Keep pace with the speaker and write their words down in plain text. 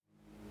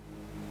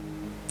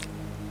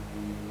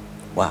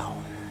Wow.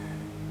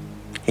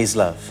 His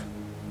love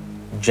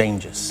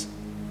changes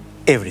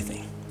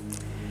everything.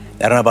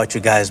 I don't know about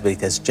you guys, but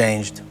it has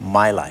changed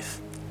my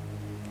life.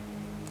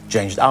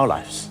 Changed our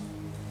lives.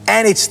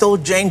 And it's still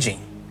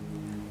changing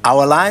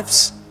our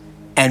lives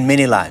and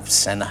many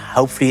lives. And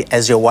hopefully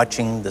as you're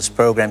watching this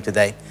program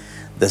today,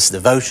 this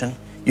devotion,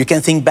 you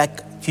can think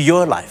back to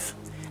your life.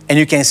 And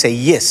you can say,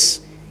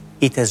 yes,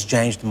 it has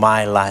changed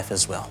my life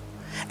as well.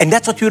 And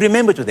that's what you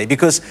remember today,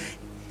 because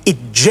it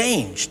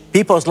changed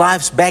people's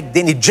lives back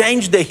then. It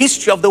changed the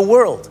history of the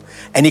world.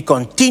 And it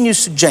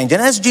continues to change.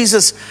 And as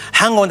Jesus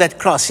hung on that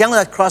cross, he hung on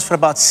that cross for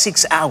about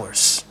 6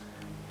 hours.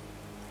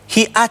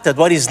 He uttered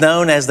what is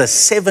known as the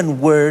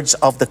 7 words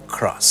of the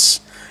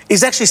cross.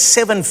 It's actually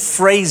 7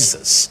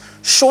 phrases,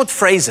 short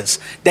phrases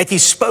that he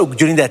spoke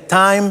during that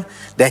time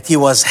that he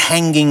was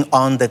hanging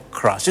on the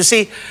cross. You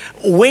see,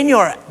 when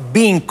you're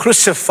being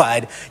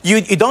crucified,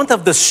 you don't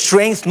have the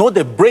strength nor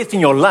the breath in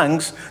your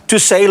lungs to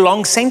say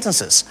long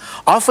sentences.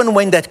 Often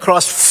when that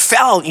cross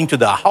fell into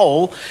the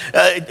hole,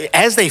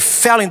 as they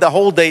fell in the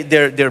hole,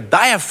 their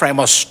diaphragm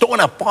was torn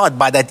apart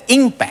by that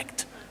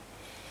impact.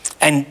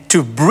 And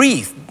to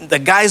breathe, the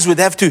guys would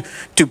have to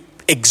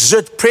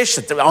exert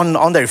pressure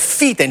on their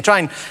feet and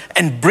try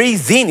and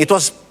breathe in. It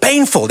was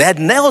painful. They had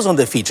nails on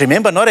their feet.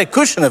 Remember, not a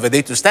cushion over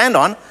there to stand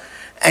on.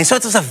 And so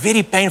it was a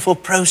very painful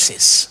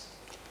process.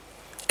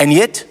 And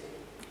yet,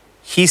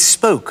 he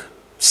spoke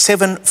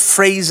 7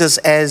 phrases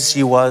as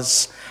he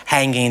was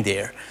hanging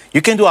there.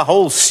 You can do a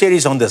whole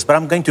series on this, but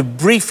I'm going to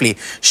briefly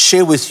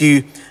share with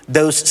you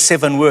those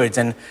 7 words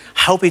and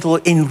hope it will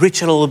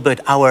enrich a little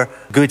bit our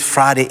Good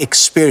Friday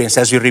experience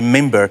as we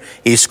remember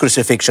his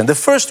crucifixion. The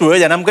first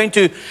word, and I'm going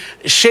to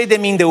share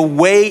them in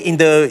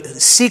the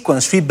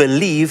sequence we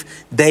believe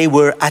they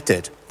were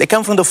uttered. They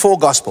come from the 4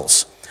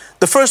 Gospels.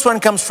 The first one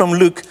comes from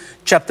Luke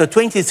chapter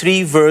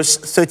 23, verse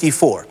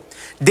 34.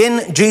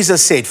 Then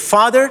Jesus said,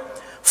 Father,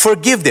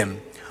 forgive them,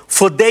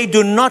 for they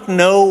do not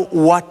know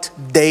what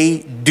they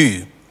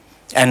do.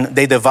 And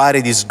they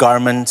divided his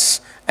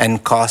garments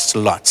and cast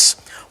lots.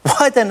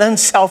 What an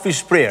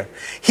unselfish prayer.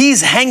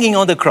 He's hanging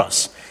on the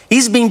cross.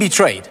 He's being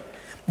betrayed.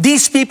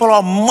 These people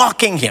are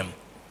mocking him,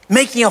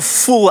 making a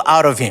fool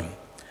out of him.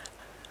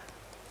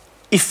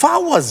 If I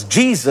was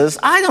Jesus,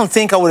 I don't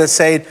think I would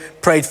have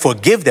prayed,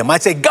 forgive them.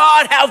 I'd say,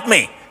 God, help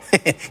me.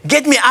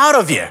 Get me out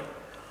of here.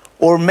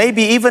 Or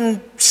maybe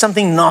even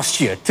something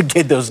nastier to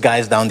get those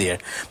guys down there.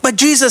 But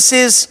Jesus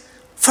says,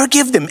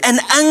 forgive them. An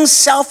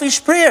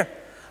unselfish prayer.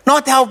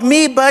 Not help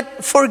me,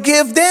 but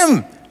forgive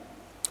them.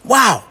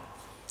 Wow.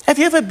 Have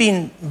you ever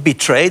been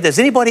betrayed? Has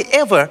anybody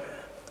ever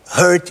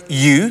hurt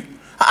you?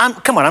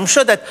 Come on, I'm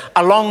sure that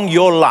along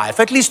your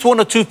life, at least 1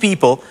 or 2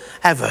 people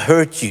have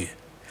hurt you.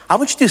 I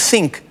want you to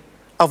think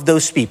of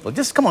those people.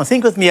 Just come on,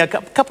 think with me, a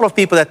couple of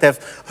people that have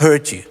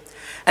hurt you.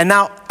 And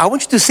now, I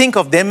want you to think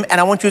of them, and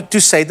I want you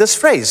to say this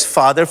phrase,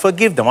 Father,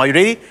 forgive them. Are you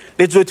ready?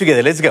 Let's do it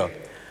together. Let's go.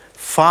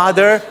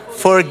 Father,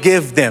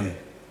 forgive them.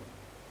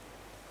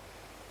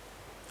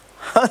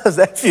 How does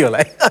that feel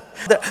like?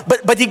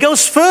 But he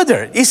goes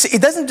further. He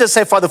doesn't just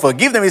say, Father,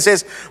 forgive them. He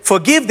says,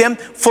 forgive them,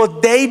 for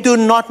they do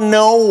not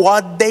know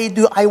what they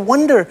do. I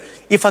wonder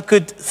if I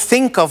could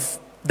think of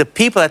the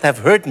people that have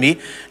hurt me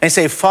and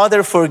say,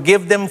 Father,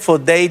 forgive them, for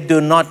they do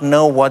not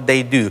know what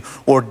they do,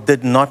 or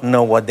did not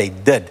know what they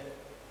did.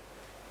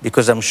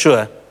 Because I'm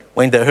sure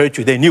when they hurt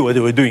you, they knew what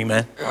they were doing,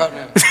 man.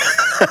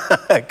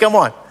 Come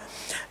on.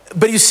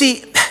 But you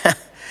see,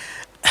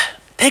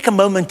 take a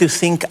moment to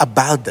think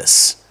about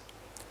this.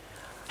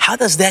 How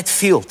does that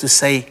feel to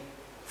say,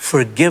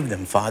 forgive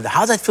them, Father?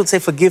 How does that feel to say,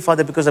 forgive,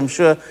 Father? Because I'm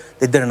sure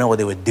they didn't know what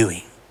they were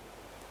doing.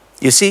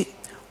 You see,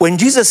 when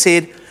Jesus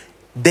said,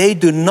 they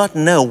do not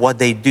know what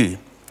they do,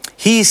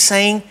 he is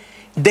saying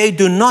they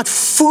do not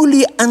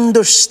fully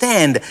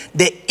understand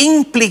the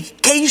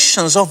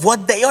implications of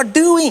what they are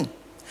doing.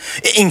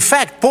 In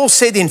fact, Paul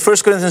said in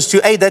 1 Corinthians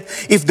 2:8 that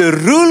if the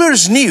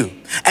rulers knew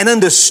and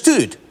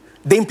understood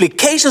the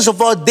implications of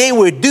what they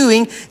were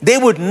doing, they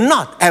would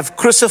not have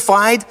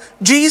crucified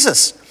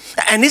Jesus.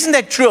 And isn't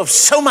that true of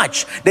so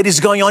much that is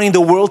going on in the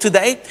world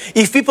today?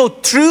 If people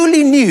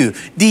truly knew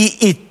the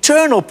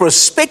eternal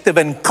perspective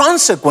and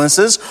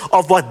consequences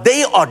of what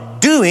they are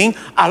doing,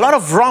 a lot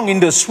of wrong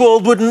in this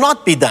world would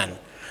not be done.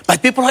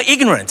 But people are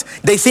ignorant.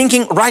 They're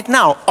thinking right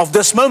now of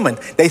this moment.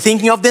 They're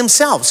thinking of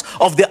themselves,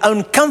 of their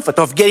own comfort,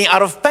 of getting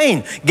out of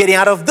pain, getting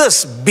out of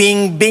this,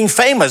 being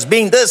famous,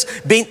 being this,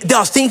 they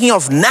are thinking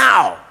of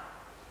now.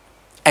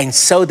 And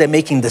so they're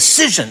making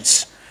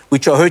decisions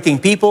which are hurting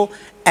people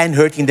and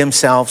hurting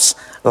themselves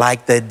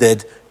like they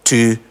did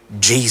to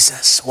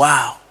Jesus.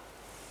 Wow.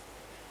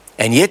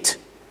 And yet,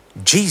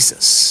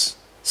 Jesus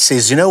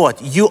says, you know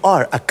what? You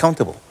are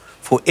accountable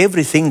for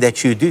everything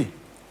that you do.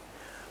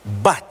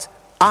 But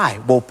I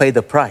will pay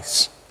the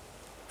price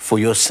for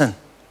your sin.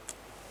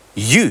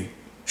 You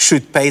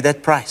should pay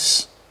that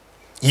price.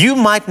 You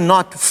might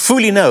not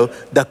fully know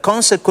the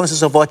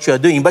consequences of what you are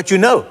doing, but you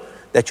know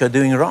that you're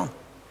doing wrong.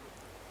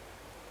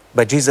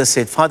 But Jesus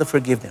said, Father,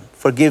 forgive them.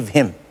 Forgive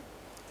him.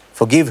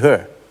 Forgive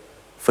her.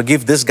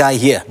 Forgive this guy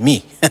here,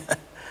 me.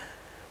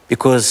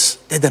 because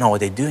they don't know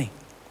what they're doing.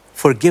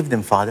 Forgive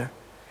them, Father.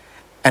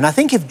 And I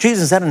think if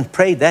Jesus hadn't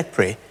prayed that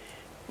prayer,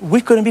 we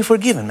couldn't be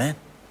forgiven, man.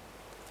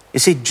 You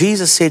see,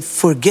 Jesus said,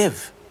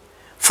 forgive.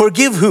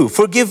 Forgive who?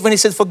 Forgive when he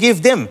said,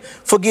 forgive them.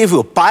 Forgive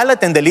who?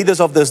 Pilate and the leaders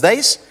of those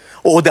days?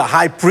 Or the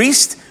high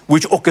priest,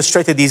 which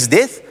orchestrated his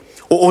death?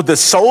 Or the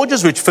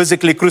soldiers, which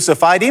physically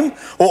crucified him?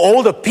 Or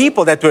all the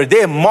people that were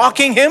there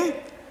mocking him?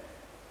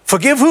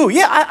 Forgive who?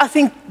 Yeah, I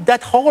think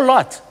that whole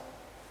lot.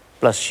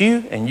 Plus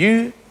you, and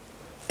you,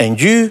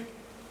 and you,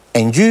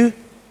 and you,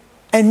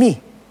 and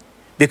me.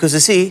 Because you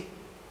see,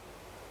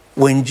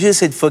 when Jesus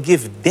said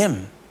forgive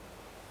them,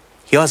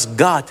 he asked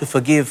God to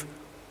forgive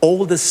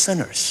all the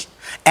sinners.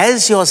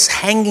 As he was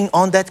hanging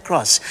on that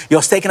cross, he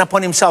was taking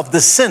upon himself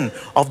the sin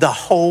of the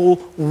whole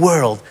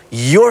world.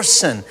 Your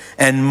sin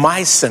and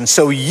my sin.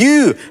 So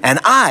you and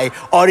I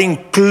are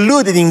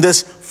included in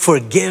this.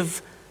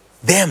 Forgive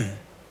them.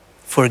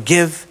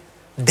 Forgive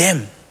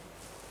them.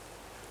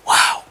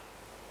 Wow.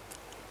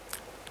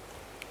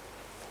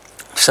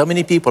 So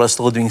many people are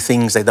still doing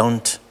things they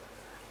don't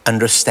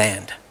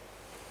understand.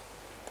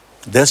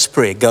 This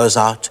prayer goes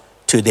out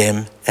to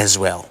them as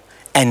well.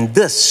 And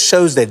this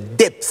shows the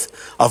depth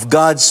of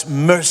God's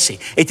mercy.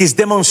 It is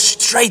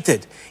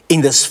demonstrated in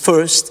this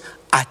first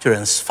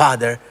utterance.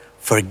 Father,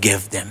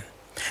 forgive them.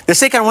 The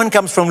second one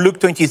comes from Luke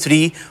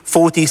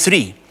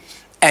 23:43.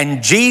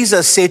 And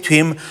Jesus said to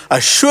him,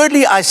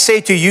 assuredly I say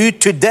to you,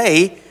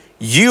 today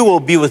you will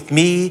be with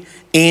me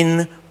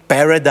in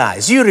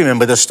paradise. You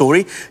remember the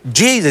story.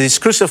 Jesus is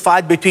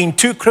crucified between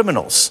two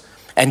criminals.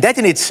 And that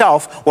in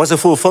itself was a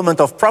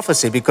fulfillment of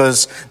prophecy,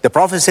 because the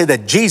prophet said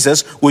that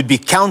Jesus would be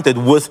counted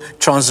with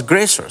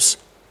transgressors.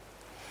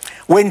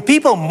 When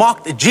people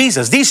mocked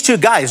Jesus, these two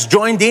guys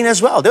joined in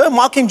as well. They were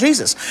mocking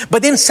Jesus.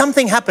 But then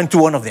something happened to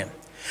one of them.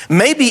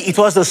 Maybe it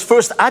was this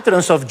first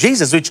utterance of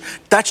Jesus which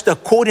touched a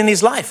chord in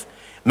his life.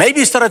 Maybe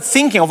he started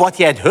thinking of what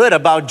he had heard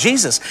about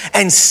Jesus.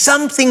 And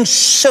something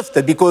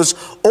shifted, because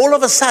all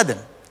of a sudden,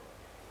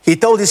 he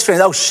told his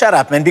friend, oh, shut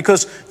up, man,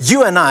 because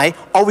you and I,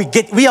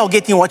 we are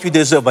getting what we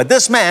deserve. But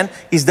this man,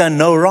 he's done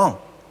no wrong.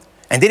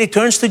 And then he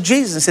turns to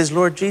Jesus and says,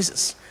 Lord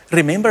Jesus,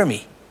 remember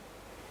me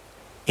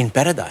in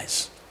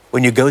paradise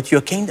when you go to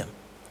your kingdom.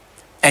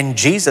 And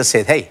Jesus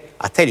said, hey,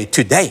 I tell you,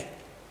 today,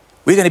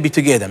 we're going to be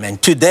together, man.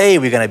 Today,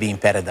 we're going to be in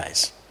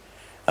paradise.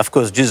 Of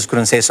course, Jesus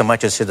couldn't say so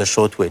much as said a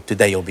short word,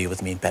 today you'll be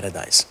with me in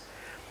paradise.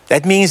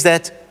 That means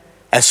that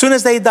as soon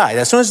as they died,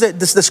 as soon as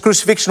this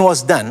crucifixion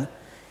was done,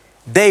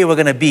 they were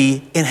going to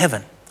be in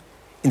heaven,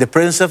 in the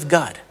presence of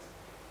God,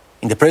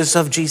 in the presence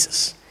of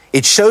Jesus.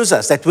 It shows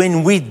us that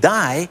when we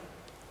die,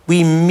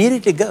 we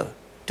immediately go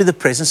to the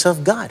presence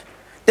of God.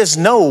 There's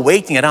no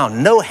waiting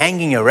around, no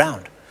hanging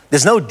around.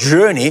 There's no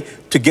journey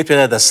to get to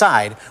the other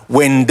side.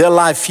 When the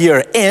life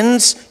here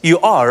ends, you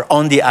are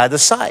on the other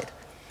side.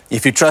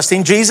 If you trust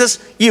in Jesus,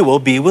 you will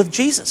be with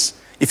Jesus.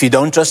 If you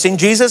don't trust in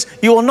Jesus,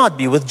 you will not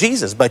be with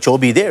Jesus, but you'll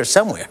be there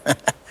somewhere.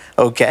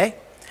 Okay?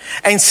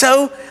 And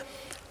so,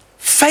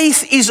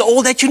 faith is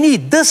all that you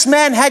need. This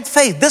man had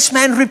faith. This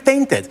man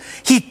repented.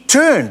 He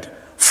turned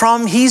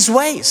from his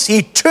ways.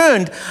 He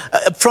turned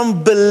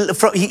from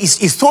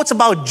his thoughts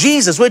about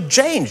Jesus were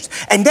changed.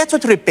 And that's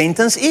what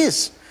repentance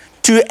is.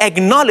 To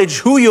acknowledge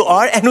who you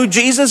are and who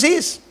Jesus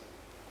is.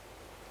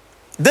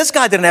 This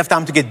guy didn't have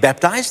time to get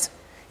baptized.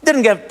 He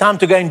didn't have time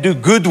to go and do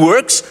good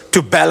works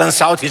to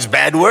balance out his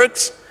bad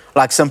works,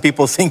 like some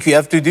people think you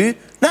have to do.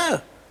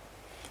 No.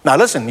 Now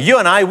listen, you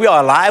and I, we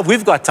are alive.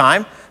 We've got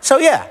time. So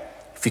yeah.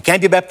 If you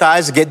can't be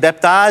baptized, get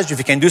baptized. If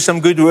you can do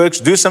some good works,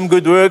 do some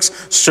good works.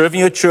 Serve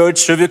in your church,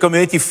 serve your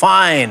community,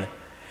 fine.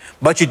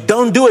 But you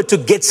don't do it to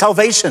get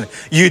salvation.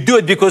 You do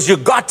it because you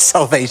got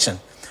salvation.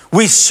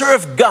 We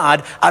serve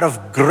God out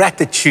of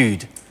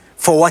gratitude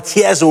for what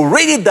He has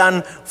already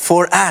done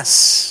for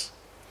us.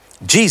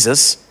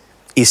 Jesus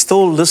is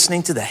still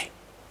listening today.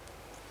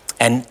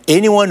 And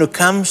anyone who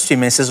comes to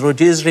Him and says, Lord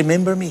Jesus,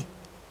 remember me.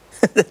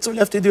 That's all you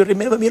have to do.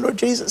 Remember me, Lord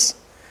Jesus.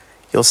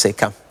 He'll say,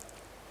 come.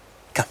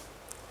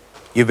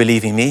 You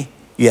believe in me,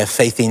 you have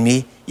faith in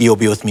me, you'll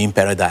be with me in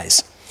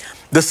paradise.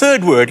 The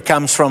third word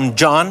comes from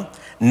John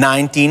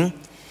 19,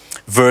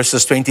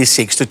 verses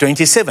 26 to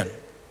 27.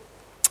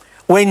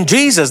 When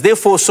Jesus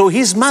therefore saw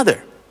his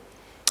mother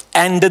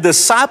and the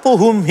disciple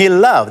whom he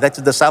loved, that's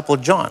the disciple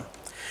John,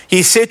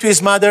 he said to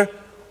his mother,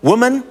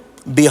 woman,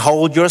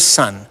 behold your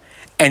son.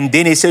 And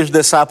then he said to the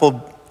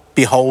disciple,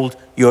 behold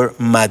your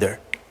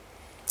mother.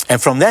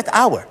 And from that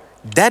hour,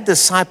 that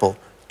disciple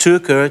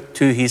took her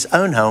to his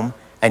own home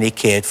and he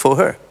cared for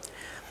her.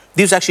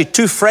 These are actually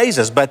two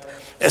phrases, but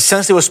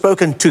since they were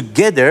spoken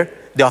together,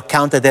 they are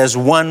counted as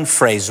one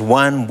phrase,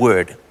 one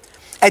word.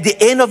 At the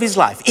end of his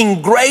life, in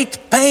great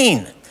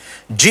pain,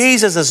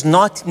 Jesus does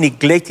not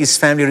neglect his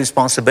family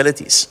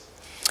responsibilities.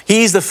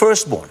 He is the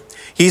firstborn.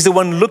 He's the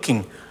one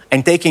looking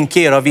and taking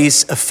care of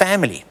his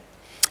family.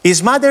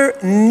 His mother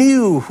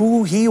knew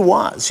who he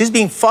was. She's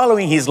been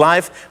following his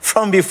life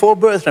from before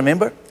birth,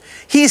 remember?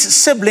 His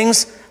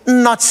siblings,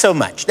 not so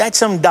much. They had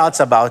some doubts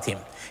about him.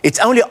 It's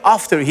only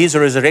after his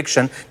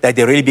resurrection that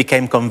they really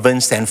became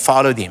convinced and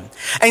followed him.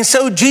 And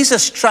so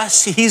Jesus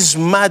trusts his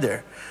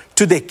mother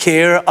to the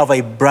care of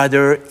a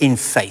brother in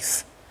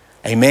faith.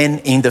 Amen,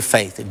 in the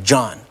faith,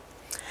 John.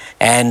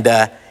 And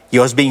he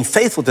was being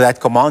faithful to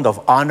that command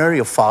of honor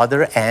your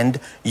father and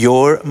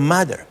your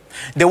mother.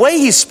 The way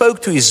he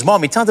spoke to his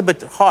mom, it sounds a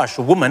bit harsh,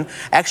 woman.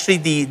 Actually,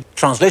 the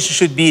translation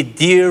should be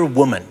dear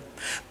woman.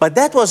 But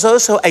that was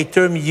also a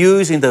term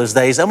used in those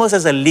days, almost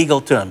as a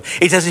legal term.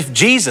 It's as if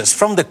Jesus,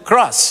 from the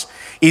cross,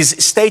 is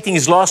stating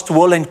his last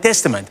will and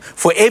testament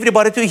for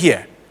everybody to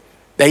hear.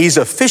 That he's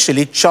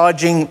officially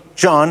charging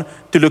John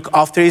to look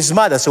after his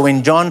mother. So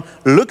when John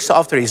looks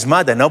after his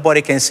mother,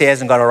 nobody can say he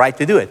hasn't got a right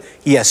to do it.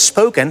 He has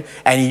spoken,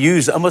 and he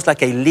used almost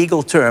like a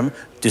legal term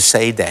to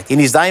say that. In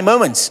his dying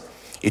moments,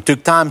 he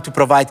took time to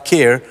provide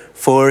care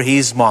for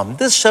his mom.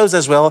 This shows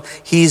as well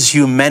his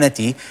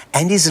humanity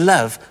and his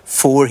love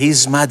for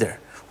his mother,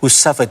 who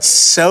suffered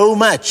so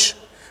much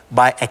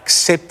by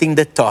accepting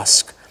the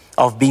task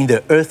of being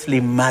the earthly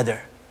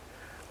mother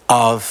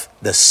of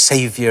the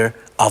Savior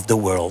of the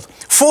world.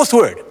 Fourth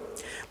word,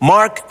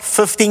 Mark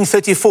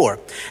 15:34.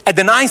 At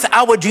the 9th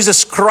hour,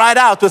 Jesus cried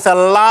out with a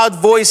loud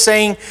voice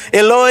saying,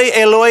 Eloi,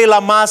 Eloi,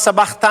 lama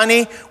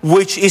sabachthani,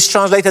 which is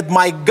translated,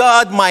 my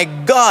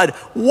God,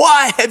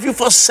 why have you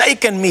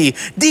forsaken me?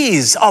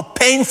 These are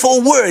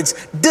painful words.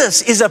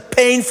 This is a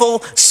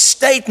painful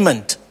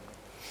statement.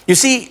 You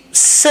see,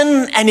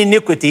 sin and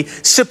iniquity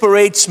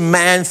separates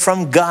man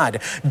from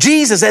God.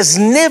 Jesus has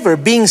never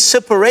been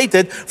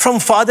separated from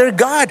Father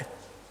God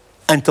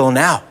until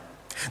now.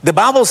 The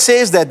Bible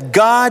says that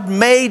God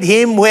made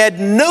him who had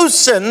no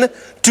sin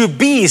to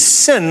be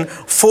sin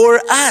for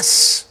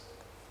us,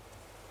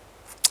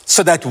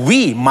 so that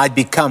we might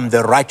become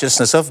the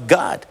righteousness of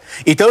God.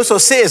 It also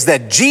says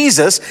that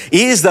Jesus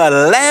is the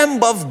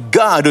Lamb of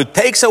God who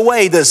takes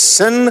away the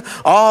sin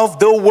of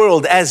the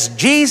world. As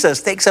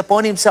Jesus takes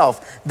upon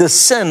himself the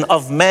sin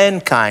of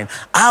mankind,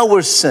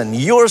 our sin,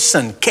 your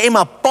sin, came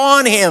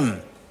upon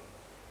him.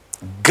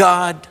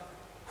 God,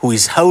 who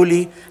is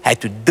holy,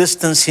 had to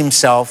distance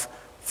himself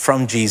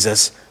from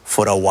Jesus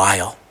for a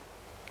while.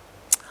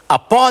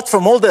 Apart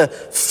from all the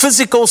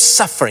physical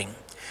suffering,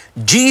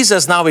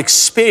 Jesus now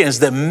experienced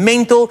the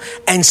mental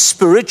and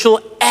spiritual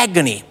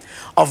agony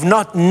of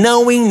not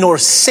knowing nor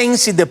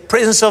sensing the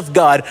presence of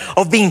God,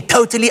 of being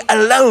totally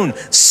alone,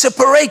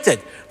 separated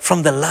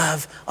from the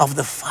love of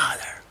the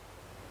Father.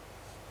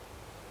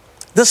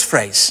 This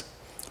phrase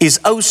is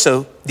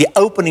also the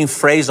opening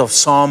phrase of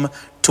Psalm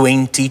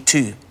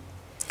 22.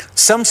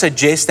 Some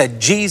suggest that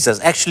Jesus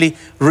actually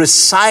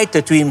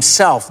recited to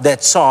himself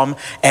that psalm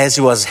as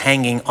he was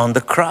hanging on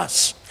the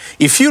cross.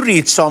 If you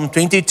read Psalm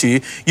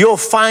 22, you'll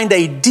find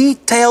a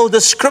detailed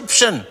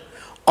description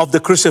of the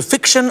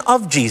crucifixion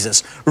of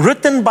Jesus,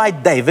 written by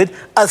David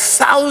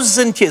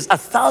 1,000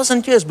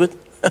 years, but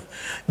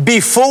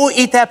before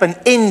it happened,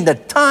 in the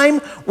time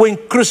when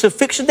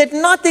crucifixion did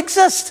not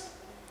exist.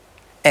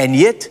 And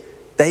yet,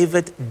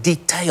 David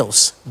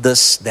details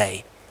this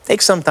day.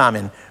 Take some time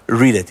and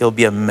read it. You'll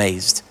be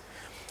amazed.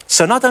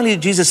 So not only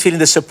did Jesus feel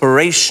the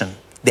separation,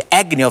 the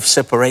agony of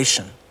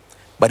separation,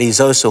 but he's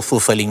also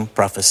fulfilling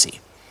prophecy.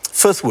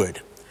 Fifth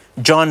word,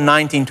 John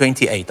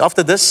 19:28.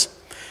 After this,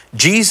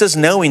 Jesus,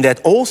 knowing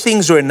that all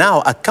things were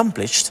now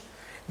accomplished,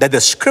 that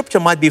the scripture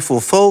might be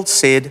fulfilled,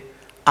 said,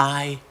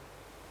 I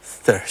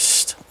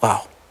thirst.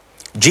 Wow.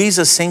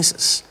 Jesus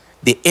senses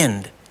the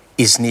end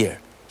is near.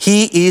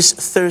 He is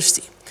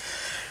thirsty.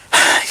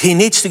 He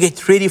needs to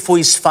get ready for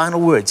his final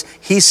words.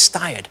 He's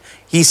tired.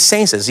 He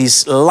senses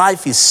his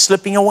life is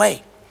slipping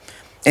away.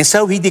 And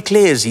so he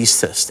declares his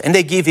thirst. And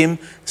they give him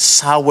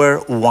sour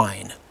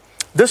wine.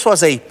 This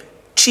was a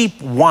cheap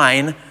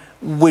wine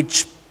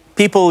which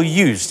people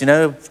used,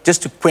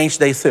 just to quench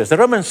their thirst. The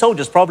Roman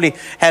soldiers probably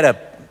had a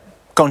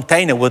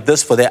container with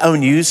this for their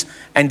own use,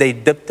 and they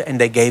dipped and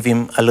they gave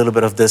him a little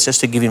bit of this just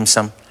to give him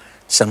some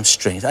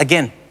strength.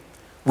 Again,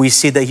 we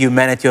see the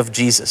humanity of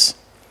Jesus.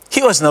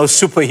 He was no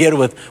superhero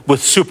with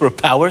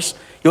superpowers.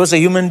 He was a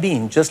human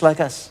being just like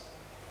us.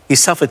 He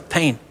suffered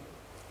pain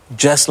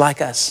just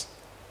like us.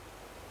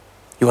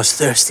 He was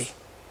thirsty,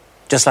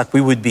 just like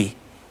we would be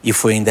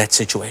if we're in that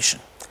situation.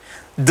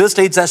 This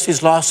leads us to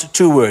his last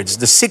two words.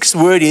 The sixth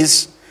word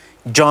is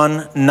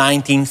John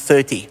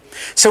 19:30.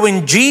 So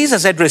when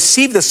Jesus had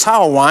received the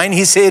sour wine,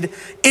 he said,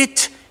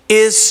 it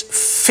is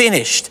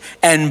finished.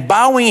 And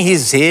bowing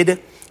his head,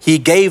 he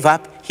gave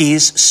up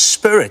his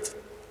spirit.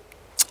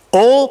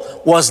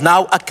 All was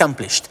now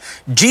accomplished.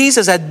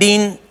 Jesus had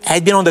been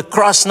on the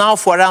cross now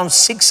for around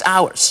 6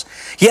 hours.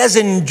 He has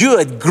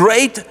endured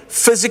great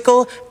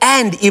physical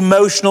and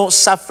emotional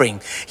suffering.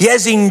 He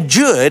has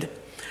endured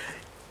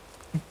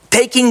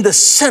taking the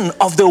sin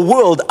of the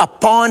world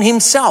upon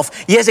himself.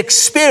 He has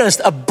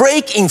experienced a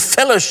break in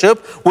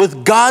fellowship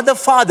with God the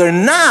Father.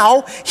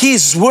 Now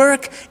his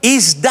work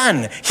is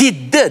done. He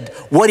did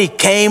what he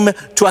came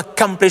to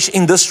accomplish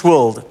in this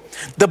world.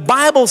 The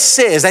Bible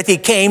says that he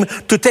came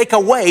to take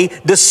away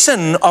the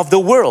sin of the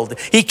world.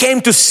 He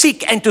came to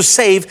seek and to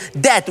save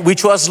that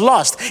which was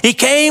lost. He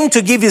came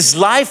to give his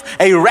life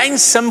a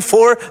ransom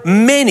for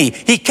many.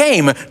 He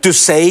came to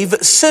save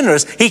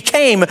sinners. He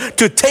came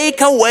to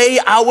take away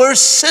our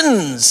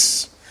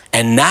sins.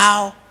 And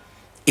now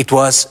it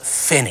was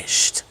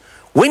finished.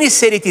 When he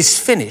said it is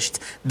finished,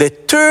 the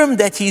term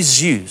that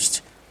he's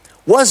used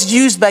was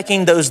used back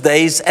in those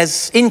days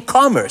as in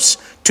commerce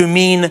to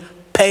mean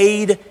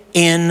paid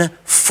in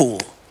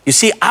full. You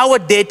see, our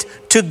debt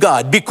to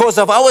God because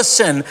of our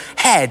sin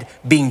had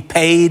been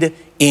paid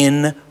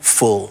in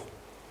full.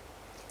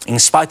 In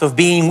spite of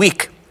being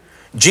weak,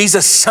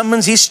 Jesus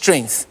summons his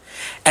strength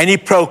and he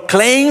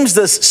proclaims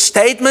this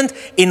statement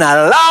in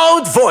a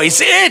loud voice.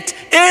 It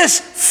is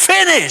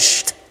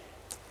finished.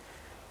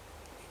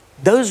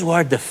 Those who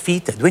are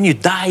defeated, when you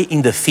die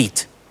in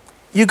defeat,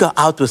 you go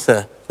out with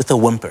a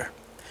whimper.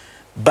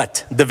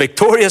 But the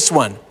victorious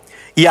one,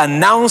 he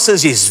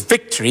announces his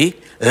victory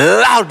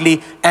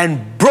loudly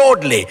and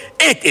broadly.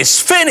 It is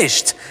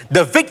finished.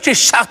 The victory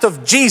shout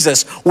of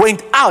Jesus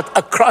went out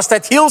across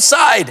that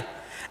hillside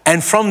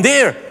and from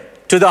there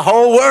to the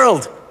whole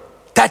world,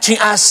 touching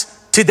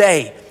us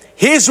today.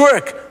 His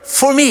work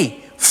for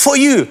me, for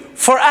you,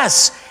 for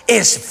us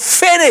is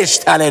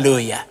finished.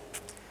 Hallelujah.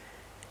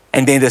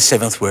 And then the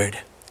seventh word,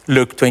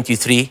 Luke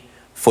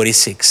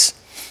 23:46.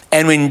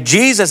 And when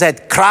Jesus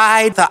had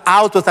cried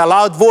out with a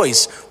loud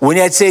voice, when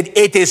he had said,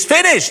 it is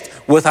finished,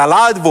 with a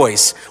loud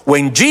voice,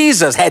 when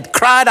Jesus had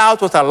cried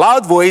out with a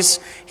loud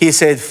voice, he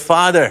said,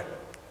 Father,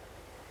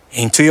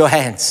 into your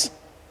hands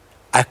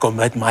I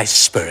commit my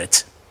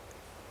spirit.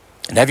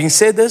 And having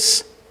said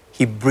this,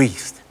 he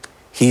breathed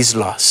his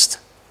last.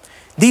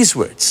 These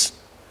words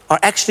are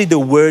actually the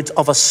words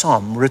of a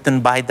psalm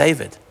written by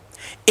David.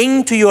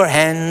 Into your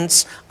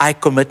hands I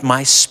commit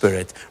my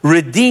spirit.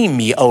 Redeem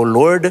me, O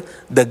Lord,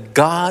 the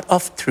God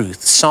of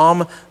truth.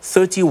 Psalm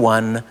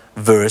 31,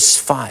 verse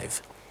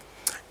 5.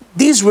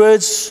 These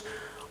words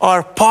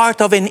are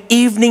part of an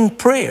evening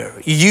prayer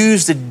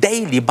used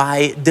daily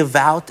by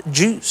devout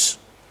Jews.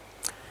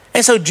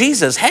 And so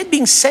Jesus had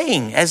been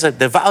saying, as a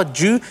devout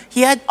Jew,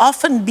 he had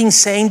often been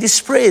saying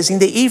these prayers in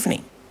the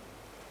evening.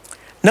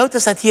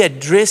 Notice that he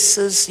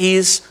addresses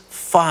his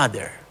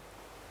Father.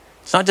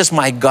 It's not just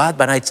my God,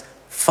 but it's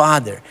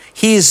Father.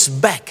 He is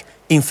back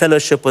in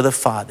fellowship with the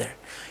Father.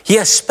 He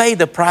has paid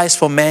the price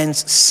for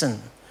man's sin.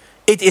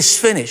 It is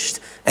finished,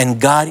 and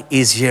God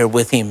is here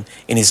with him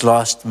in his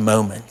last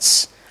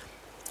moments.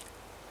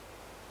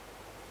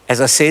 As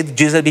I said,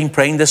 Jesus had been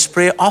praying this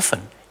prayer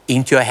often.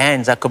 Into your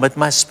hands I commit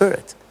my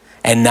spirit.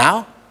 And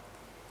now,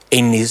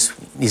 in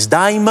his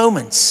dying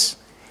moments,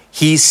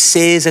 he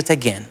says it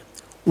again,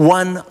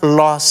 one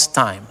last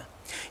time.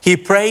 He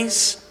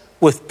prays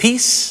with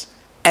peace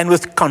and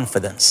with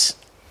confidence.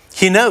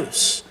 He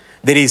knows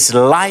there is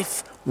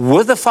life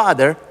with the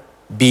Father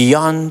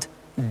beyond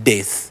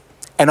death.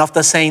 And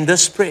after saying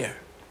this prayer,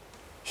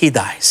 he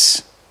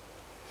dies.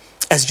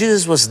 As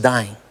Jesus was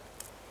dying,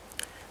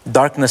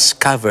 darkness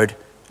covered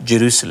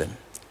Jerusalem.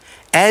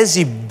 As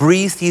he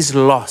breathed his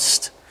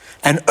last,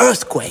 an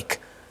earthquake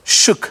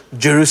shook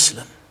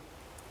Jerusalem.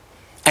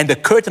 And the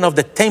curtain of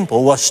the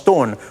temple was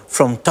torn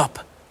from top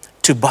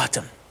to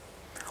bottom.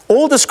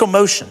 All this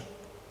commotion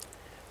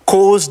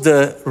caused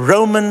the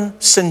Roman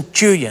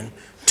centurion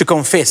to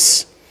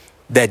confess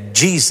that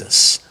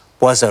Jesus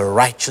was a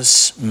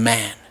righteous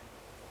man.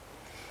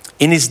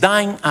 In his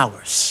dying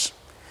hours,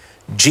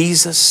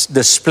 Jesus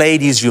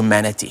displayed his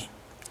humanity,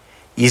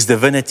 his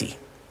divinity,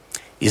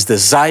 his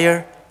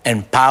desire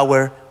and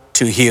power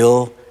to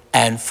heal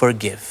and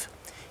forgive.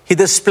 He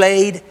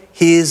displayed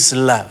his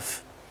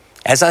love.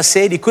 As I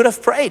said, he could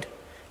have prayed,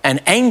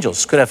 and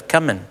angels could have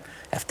come and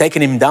have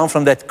taken him down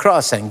from that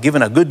cross and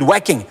given a good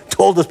whacking to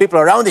all those people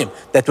around him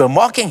that were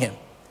mocking him.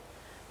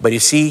 But you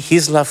see,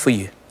 his love for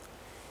you,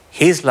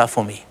 his love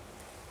for me,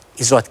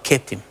 is what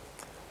kept him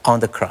on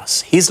the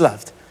cross. His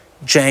love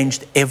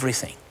changed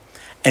everything.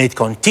 And it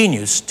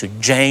continues to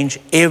change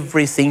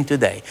everything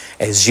today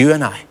as you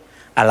and I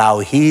allow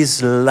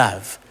his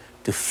love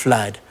to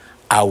flood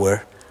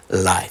our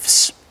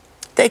lives.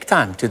 Take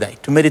time today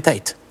to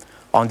meditate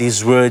on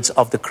these words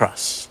of the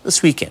cross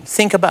this weekend.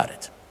 Think about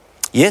it.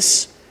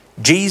 Yes,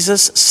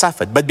 Jesus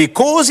suffered, but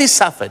because he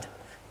suffered,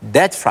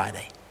 that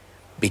Friday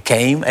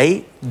became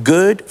a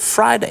Good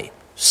Friday.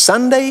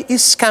 Sunday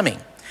is coming,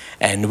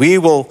 and we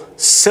will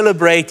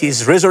celebrate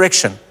his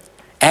resurrection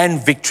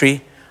and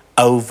victory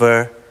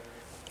over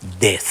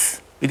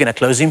death. We're going to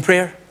close in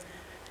prayer,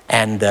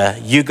 and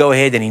you go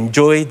ahead and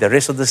enjoy the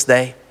rest of this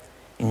day.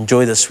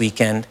 Enjoy this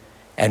weekend,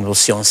 and we'll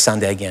see you on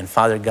Sunday again.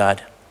 Father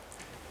God,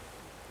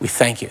 we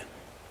thank you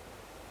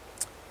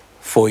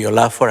for your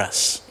love for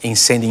us in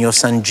sending your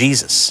son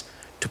Jesus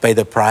to pay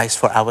the price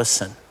for our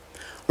sin.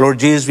 Lord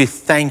Jesus, we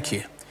thank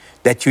you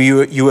that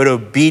you were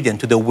obedient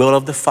to the will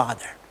of the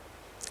Father,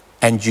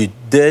 and you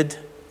did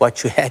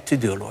what you had to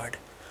do, Lord.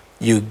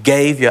 You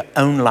gave your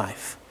own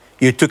life.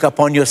 You took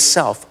upon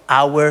yourself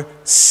our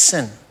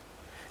sin.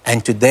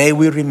 And today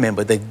we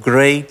remember the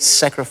great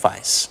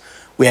sacrifice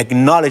We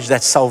acknowledge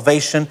that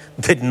salvation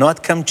did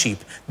not come cheap,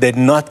 did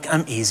not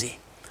come easy.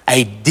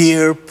 A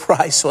dear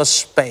price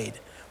was paid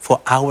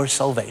for our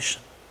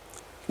salvation.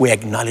 We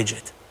acknowledge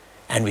it,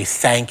 and we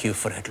thank you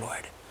for it,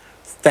 Lord.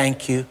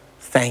 Thank you,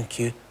 thank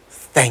you,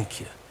 thank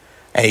you.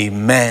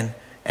 Amen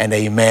and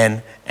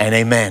amen and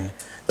amen.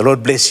 The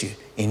Lord bless you.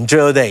 Enjoy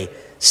your day.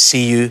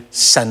 See you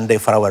Sunday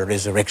for our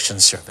resurrection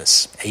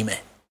service. Amen.